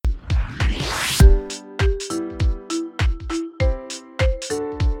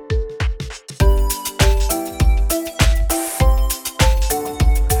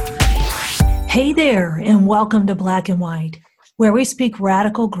there, and welcome to Black and White, where we speak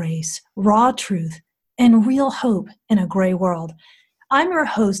radical grace, raw truth, and real hope in a gray world. I'm your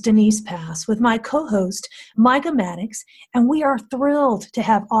host, Denise Pass, with my co-host, Micah Maddox, and we are thrilled to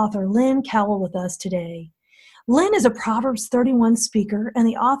have author Lynn Cowell with us today. Lynn is a Proverbs 31 speaker and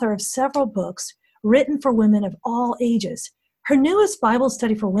the author of several books written for women of all ages. Her newest Bible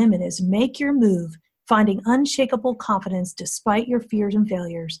study for women is Make Your Move, Finding Unshakable Confidence Despite Your Fears and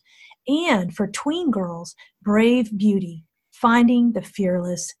Failures. And for tween girls, Brave Beauty, Finding the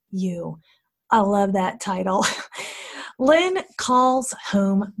Fearless You. I love that title. Lynn calls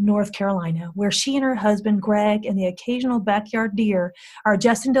home North Carolina, where she and her husband, Greg, and the occasional backyard deer are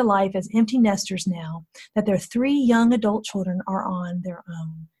adjusting to life as empty nesters now that their 3 young adult children are on their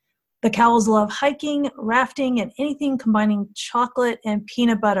own. The Cowells love hiking, rafting, and anything combining chocolate and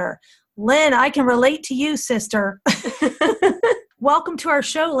peanut butter. Lynn, I can relate to you, sister. Welcome to our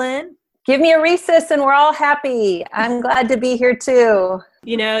show, Lynn. Give me a Reese's and we're all happy. I'm glad to be here too.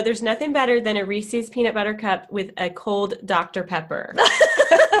 You know, there's nothing better than a Reese's peanut butter cup with a cold Dr. Pepper.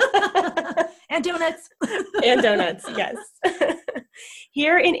 And donuts. And donuts, yes.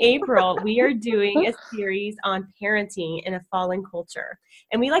 Here in April, we are doing a series on parenting in a fallen culture.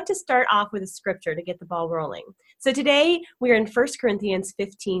 And we like to start off with a scripture to get the ball rolling. So today, we are in 1 Corinthians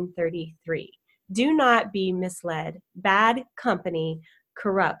 15:33. Do not be misled. Bad company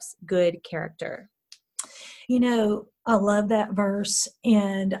corrupts good character. You know, I love that verse.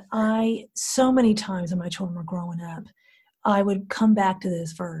 And so many times when my children were growing up, I would come back to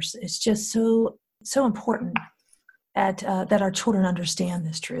this verse. It's just so important that our children understand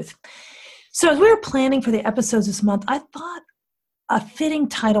this truth. So as we were planning for the episodes this month, I thought a fitting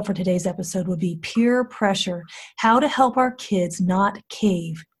title for today's episode would be Peer Pressure, How to Help Our Kids Not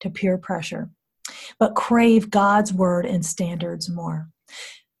Cave to Peer Pressure, but crave God's word and standards more.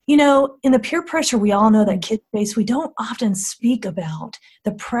 You know, in the peer pressure we all know that kids face, we don't often speak about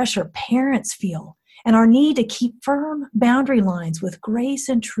the pressure parents feel and our need to keep firm boundary lines with grace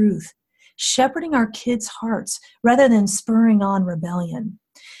and truth, shepherding our kids' hearts rather than spurring on rebellion.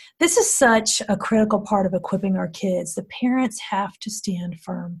 This is such a critical part of equipping our kids. The parents have to stand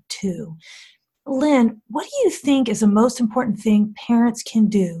firm too. Lynn, what do you think is the most important thing parents can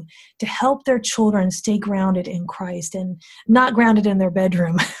do to help their children stay grounded in Christ and not grounded in their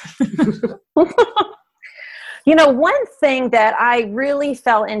bedroom? You know, one thing that I really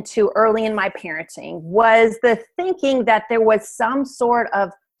fell into early in my parenting was the thinking that there was some sort of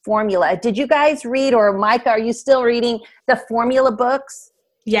formula. Did you guys read, or Micah, are you still reading the formula books?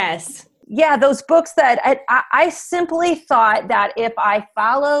 Yes. Yeah, those books that I simply thought that if I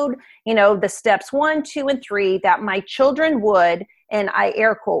followed, you know, the steps 1, 2, and 3, that my children would, and I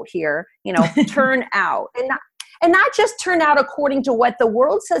air quote here, you know, turn out. And not just turn out according to what the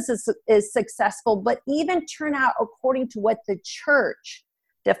world says is successful, but even turn out according to what the church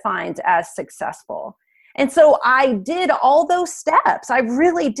defines as successful. And so I did all those steps. I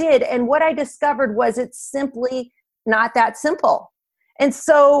really did. And what I discovered was it's simply not that simple. And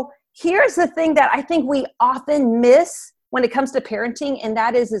so here's the thing that I think we often miss when it comes to parenting, and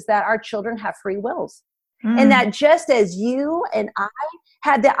that is that our children have free wills. And that just as you and I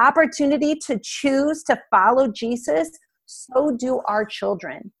had the opportunity to choose to follow Jesus, so do our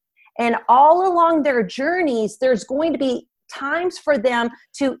children. And all along their journeys, there's going to be times for them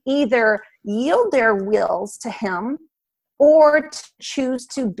to either yield their wills to him or to choose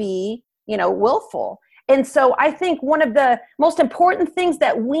to be, you know, willful. And so I think one of the most important things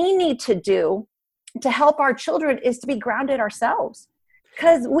that we need to do to help our children is to be grounded ourselves,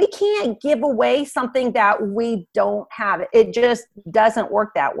 because we can't give away something that we don't have. It just doesn't work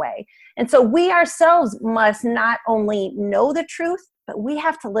that way. And so we ourselves must not only know the truth, but we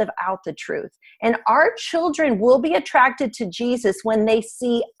have to live out the truth. And our children will be attracted to Jesus when they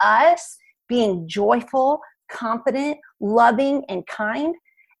see us being joyful, confident, loving, and kind.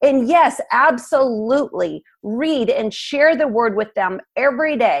 And yes, absolutely, read and share the word with them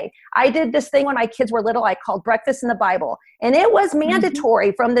every day. I did this thing when my kids were little, I called Breakfast in the Bible. And it was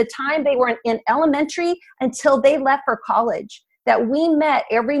mandatory from the time they were in elementary until they left for college, that we met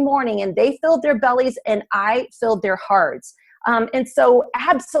every morning and they filled their bellies and I filled their hearts. And so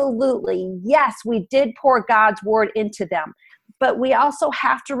absolutely, yes, we did pour God's word into them. But we also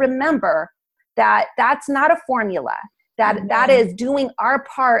have to remember that that's not a formula. That is doing our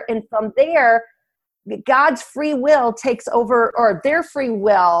part. And from there, God's free will takes over, or their free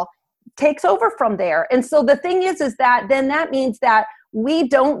will takes over from there. And so the thing is that then that means that we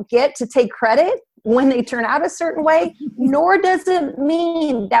don't get to take credit when they turn out a certain way, nor does it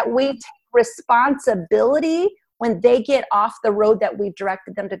mean that we take responsibility when they get off the road that we've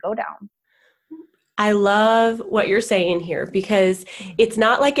directed them to go down. I love what you're saying here, because it's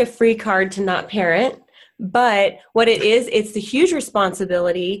not like a free card to not parent, but what it is, it's the huge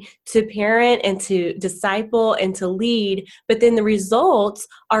responsibility to parent and to disciple and to lead, but then the results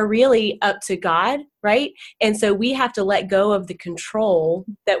are really up to God, right? And so we have to let go of the control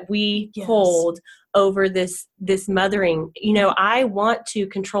that we hold over this mothering. You know, I want to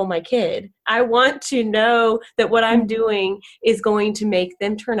control my kid. I want to know that what I'm doing is going to make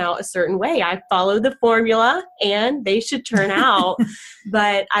them turn out a certain way. I follow the formula and they should turn out.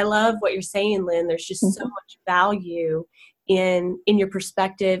 But I love what you're saying, Lynn. There's just so much value in your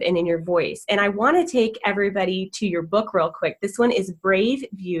perspective and in your voice. And I want to take everybody to your book real quick. This one is Brave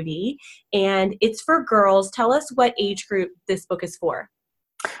Beauty, and it's for girls. Tell us what age group this book is for.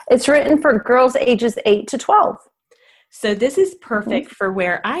 It's written for girls ages 8 to 12. So this is perfect for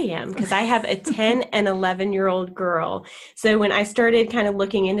where I am, because I have a 10 and 11-year-old girl. So when I started kind of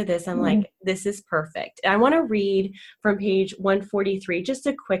looking into this, I'm like, this is perfect. I want to read from page 143, just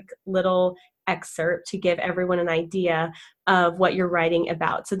a quick little excerpt to give everyone an idea of what you're writing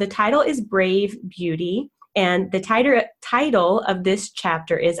about. So the title is Brave Beauty, and the title of this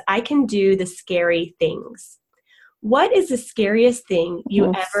chapter is I Can Do the Scary Things. What is the scariest thing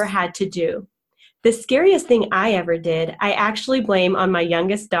you ever had to do? The scariest thing I ever did, I actually blame on my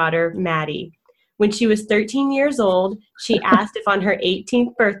youngest daughter, Maddie. When she was 13 years old, she asked if on her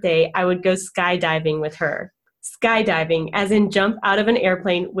 18th birthday I would go skydiving with her. Skydiving, as in jump out of an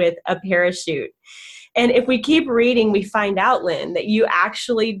airplane with a parachute. And if we keep reading, we find out, Lynn, that you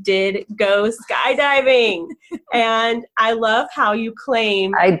actually did go skydiving. And I love how you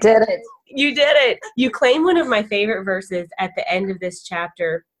claim... I did it. You did it. You claim one of my favorite verses at the end of this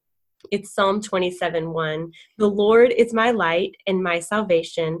chapter. It's Psalm 27:1. The Lord is my light and my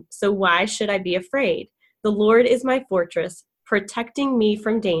salvation, so why should I be afraid? The Lord is my fortress, protecting me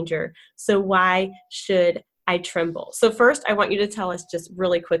from danger, so why should I tremble? So first, I want you to tell us just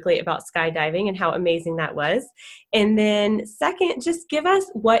really quickly about skydiving and how amazing that was. And then second, just give us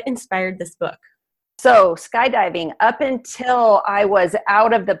what inspired this book. So skydiving, up until I was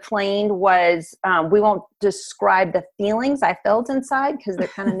out of the plane, was, we won't describe the feelings I felt inside because they're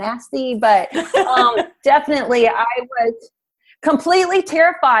kind of nasty, but definitely I was completely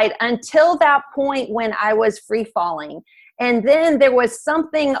terrified until that point when I was free falling. And then there was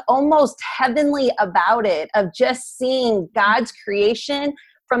something almost heavenly about it, of just seeing God's creation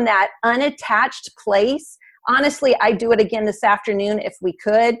from that unattached place. Honestly, I'd do it again this afternoon if we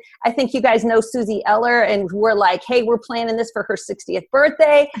could. I think you guys know Susie Eller, and we're like, hey, we're planning this for her 60th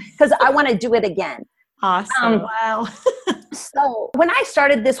birthday because I want to do it again. Awesome. Wow. So when I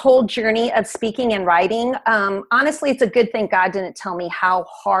started this whole journey of speaking and writing, honestly, it's a good thing God didn't tell me how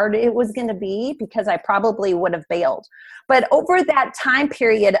hard it was going to be, because I probably would have bailed. But over that time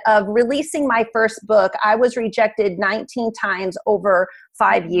period of releasing my first book, I was rejected 19 times over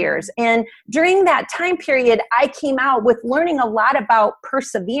 5 years. And during that time period, I came out with learning a lot about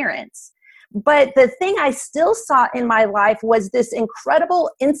perseverance. But the thing I still saw in my life was this incredible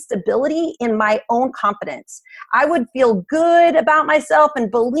instability in my own confidence. I would feel good about myself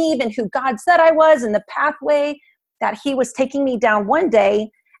and believe in who God said I was and the pathway that He was taking me down one day.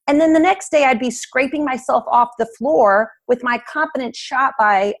 And then the next day I'd be scraping myself off the floor with my confidence shot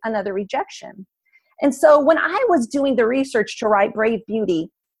by another rejection. And so when I was doing the research to write Brave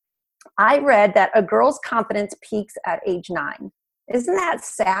Beauty, I read that a girl's confidence peaks at age 9. Isn't that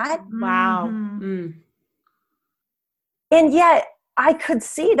sad? Wow. And yet I could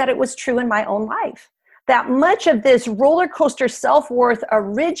see that it was true in my own life, that much of this roller coaster self-worth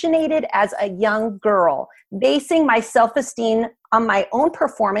originated as a young girl, basing my self-esteem on my own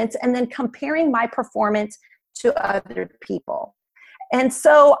performance and then comparing my performance to other people. And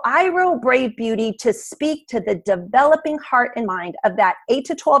so I wrote Brave Beauty to speak to the developing heart and mind of that 8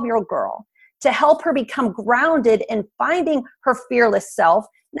 to 12-year-old girl, to help her become grounded in finding her fearless self,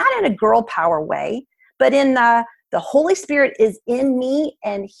 not in a girl power way, but in the Holy Spirit is in me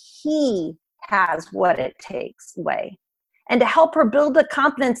and He has what it takes way. And to help her build a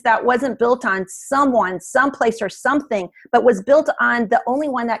confidence that wasn't built on someone, someplace, or something, but was built on the only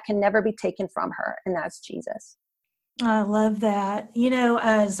one that can never be taken from her, and that's Jesus. I love that. You know,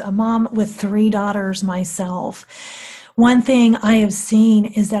 as a mom with 3 daughters myself, one thing I have seen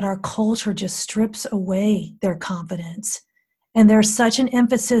is that our culture just strips away their confidence. And there's such an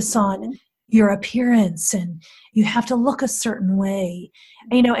emphasis on your appearance and you have to look a certain way.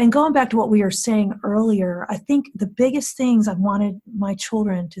 You know, and going back to what we were saying earlier, I think the biggest things I wanted my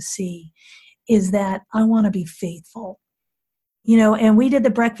children to see is that I want to be faithful. You know, and we did the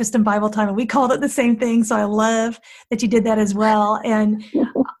breakfast and Bible time and we called it the same thing. So I love that you did that as well. And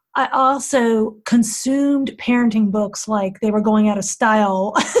I also consumed parenting books like they were going out of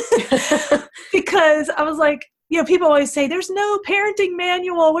style because I was like, people always say there's no parenting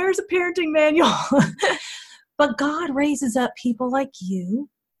manual. Where's a parenting manual? But God raises up people like you,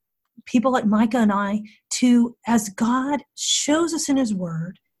 people like Micah and I, as God shows us in his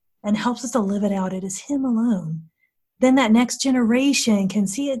word and helps us to live it out, it is him alone. Then that next generation can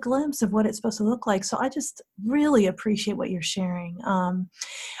see a glimpse of what it's supposed to look like. So I just really appreciate what you're sharing.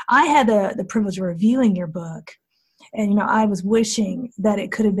 I had the privilege of reviewing your book, and, I was wishing that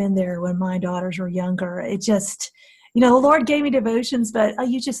it could have been there when my daughters were younger. It just, the Lord gave me devotions, but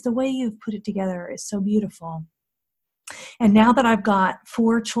the way you've put it together is so beautiful. And now that I've got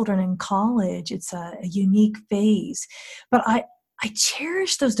 4 children in college, it's a unique phase. But I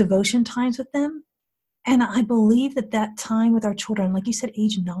cherish those devotion times with them. And I believe that time with our children, like you said,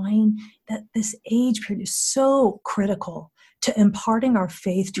 age 9, that this age period is so critical to imparting our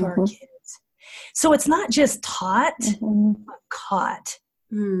faith to our kids. So it's not just taught, but caught.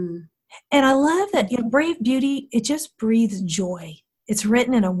 Mm. And I love that Brave Beauty, it just breathes joy. It's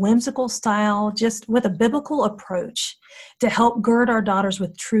written in a whimsical style, just with a biblical approach to help gird our daughters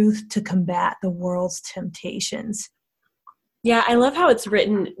with truth to combat the world's temptations. Yeah, I love how it's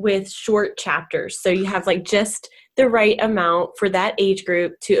written with short chapters. So you have just the right amount for that age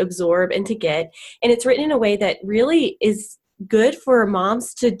group to absorb and to get. And it's written in a way that really is good for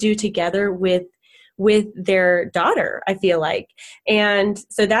moms to do together with their daughter, I feel like. And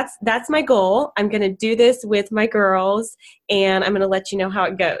so that's my goal. I'm going to do this with my girls, and I'm going to let you know how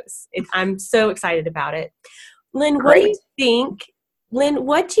it goes. I'm so excited about it. Lynn, Great.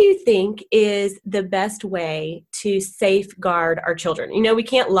 What do you think is the best way to safeguard our children? We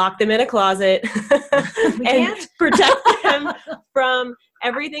can't lock them in a closet and protect them from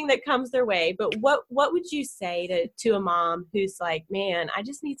everything that comes their way. But what would you say to a mom who's like, man, I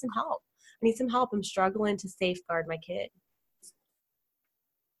just need some help. I need some help. I'm struggling to safeguard my kid.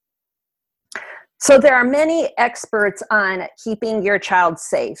 So there are many experts on keeping your child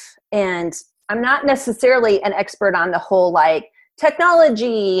safe. And I'm not necessarily an expert on the whole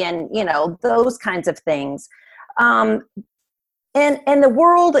technology and, those kinds of things. And the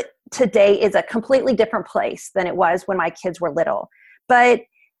world today is a completely different place than it was when my kids were little. But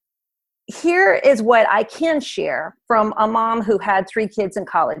here is what I can share from a mom who had 3 kids in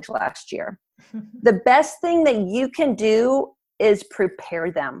college last year. The best thing that you can do is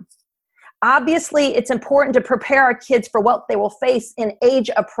prepare them. Obviously, it's important to prepare our kids for what they will face in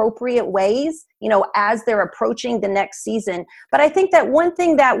age-appropriate ways, as they're approaching the next season. But I think that one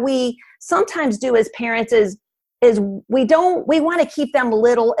thing that we sometimes do as parents is we want to keep them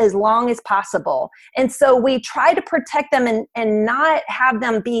little as long as possible. And so we try to protect them and not have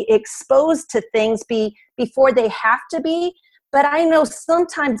them be exposed to things before they have to be. But I know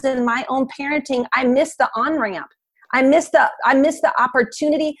sometimes in my own parenting, I miss the on-ramp. I miss the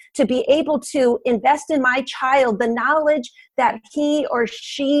opportunity to be able to invest in my child the knowledge that he or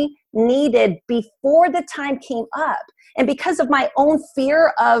she needed before the time came up. And because of my own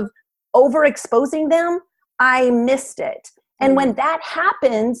fear of overexposing them, I missed it. And when that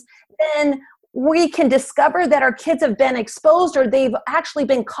happens, then we can discover that our kids have been exposed or they've actually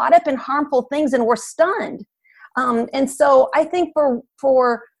been caught up in harmful things and we're stunned. And so I think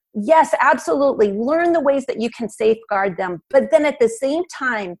for yes, absolutely, learn the ways that you can safeguard them. But then at the same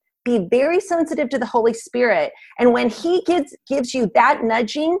time, be very sensitive to the Holy Spirit. And when he gives you that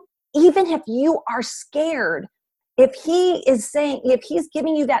nudging, even if you are scared, if he's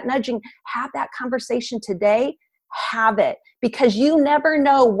giving you that nudging, have that conversation today, have it, because you never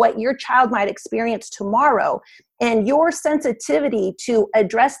know what your child might experience tomorrow. And your sensitivity to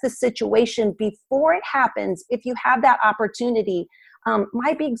address the situation before it happens, if you have that opportunity,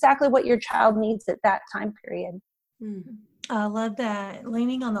 might be exactly what your child needs at that time period. I love that.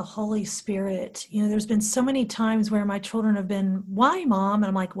 Leaning on the Holy Spirit. There's been so many times where my children have been, why, Mom? And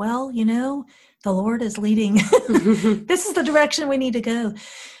I'm like, well, the Lord is leading. This is the direction we need to go.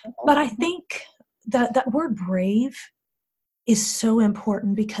 But I think that word brave is so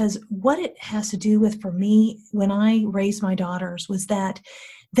important, because what it has to do with, for me, when I raised my daughters, was that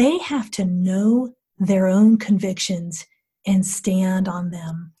they have to know their own convictions and stand on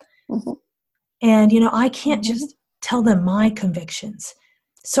them. Mm-hmm. And, I can't just tell them my convictions.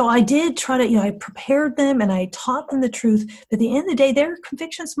 So I did try to, I prepared them and I taught them the truth. But at the end of the day, their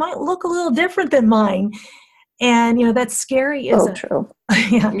convictions might look a little different than mine. And, that's scary. True.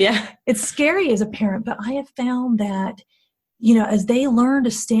 Yeah. It's scary as a parent, but I have found that, as they learn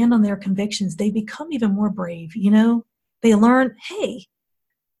to stand on their convictions, they become even more brave. They learn, hey,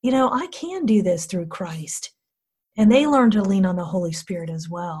 I can do this through Christ. and they learn to lean on the Holy Spirit as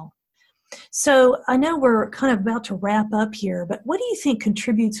well. So I know we're kind of about to wrap up here, but what do you think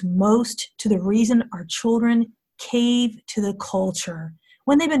contributes most to the reason our children cave to the culture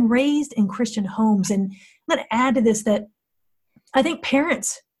when they've been raised in Christian homes? And I'm going to add to this that I think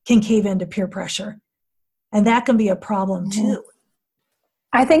parents can cave into peer pressure, and that can be a problem too.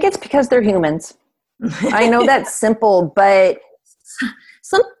 I think it's because they're humans. I know that's simple, but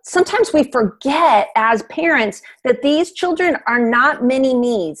sometimes we forget as parents that these children are not mini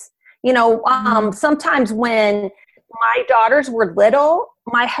me's. Sometimes when my daughters were little,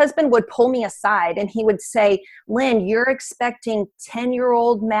 my husband would pull me aside and he would say, Lynn, you're expecting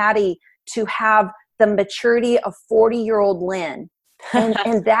 10-year-old Maddie to have the maturity of 40-year-old Lynn.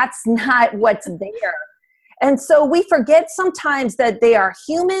 And that's not what's there. And so we forget sometimes that they are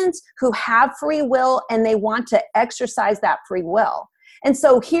humans who have free will and they want to exercise that free will. And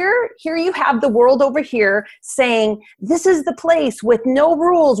so here you have the world over here saying, this is the place with no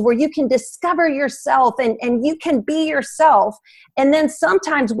rules where you can discover yourself and you can be yourself. And then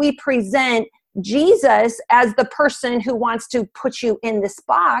sometimes we present Jesus as the person who wants to put you in this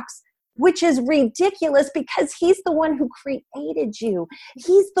box, which is ridiculous because he's the one who created you.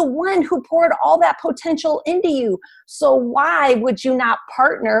 He's the one who poured all that potential into you. So why would you not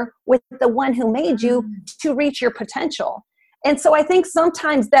partner with the one who made you to reach your potential? And so I think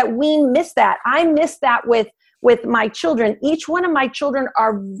sometimes that we miss that. I miss that with my children. Each one of my children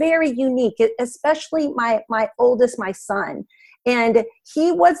are very unique, especially my oldest, my son. And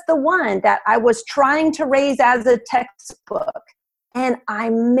he was the one that I was trying to raise as a textbook. And I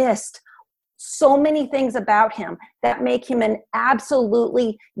missed so many things about him that make him an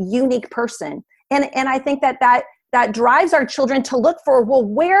absolutely unique person. And I think that drives our children to look for, well,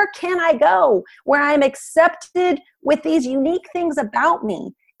 where can I go where I'm accepted with these unique things about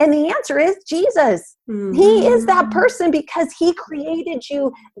me? And the answer is Jesus. Mm-hmm. He is that person because he created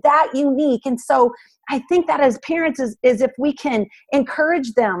you that unique. And so I think that as parents is if we can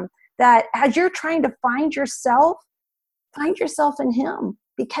encourage them that as you're trying to find yourself in him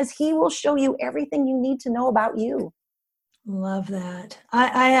because he will show you everything you need to know about you. Love that.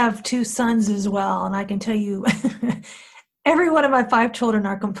 I have 2 sons as well, and I can tell you every one of my 5 children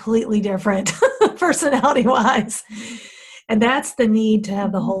are completely different personality-wise. And that's the need to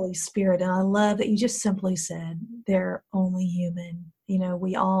have the Holy Spirit. And I love that you just simply said they're only human.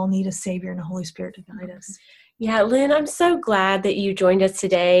 We all need a Savior and a Holy Spirit to guide us. Yeah, Lynn, I'm so glad that you joined us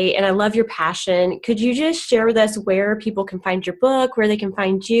today, and I love your passion. Could you just share with us where people can find your book, where they can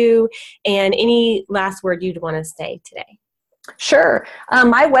find you, and any last word you'd want to say today? Sure.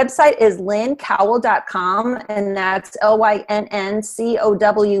 My website is lynncowell.com, and that's LYNNCOWELL.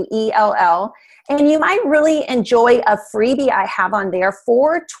 And you might really enjoy a freebie I have on there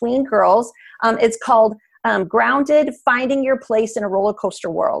for tween girls. It's called Grounded, Finding Your Place in a Roller Coaster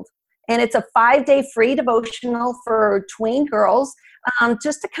World. And it's a 5-day free devotional for tween girls,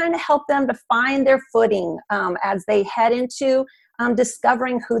 just to kind of help them to find their footing as they head into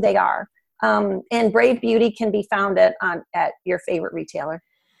discovering who they are. And Brave Beauty can be found at your favorite retailer.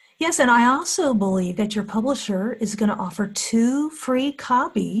 Yes, and I also believe that your publisher is going to offer 2 free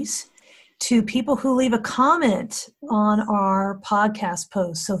copies to people who leave a comment on our podcast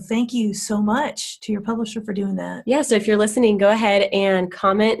post. So thank you so much to your publisher for doing that. Yeah, so if you're listening, go ahead and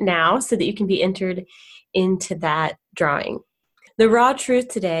comment now so that you can be entered into that drawing. The raw truth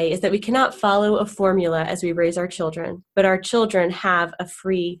today is that we cannot follow a formula as we raise our children, but our children have a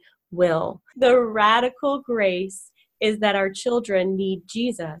free will. The radical grace is that our children need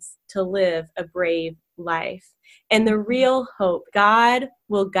Jesus to live a brave life. And the real hope, God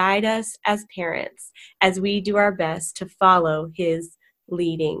will guide us as parents as we do our best to follow his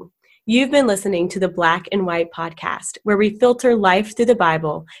leading. You've been listening to the Black and White podcast, where we filter life through the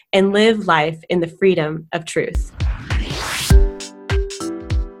Bible and live life in the freedom of truth.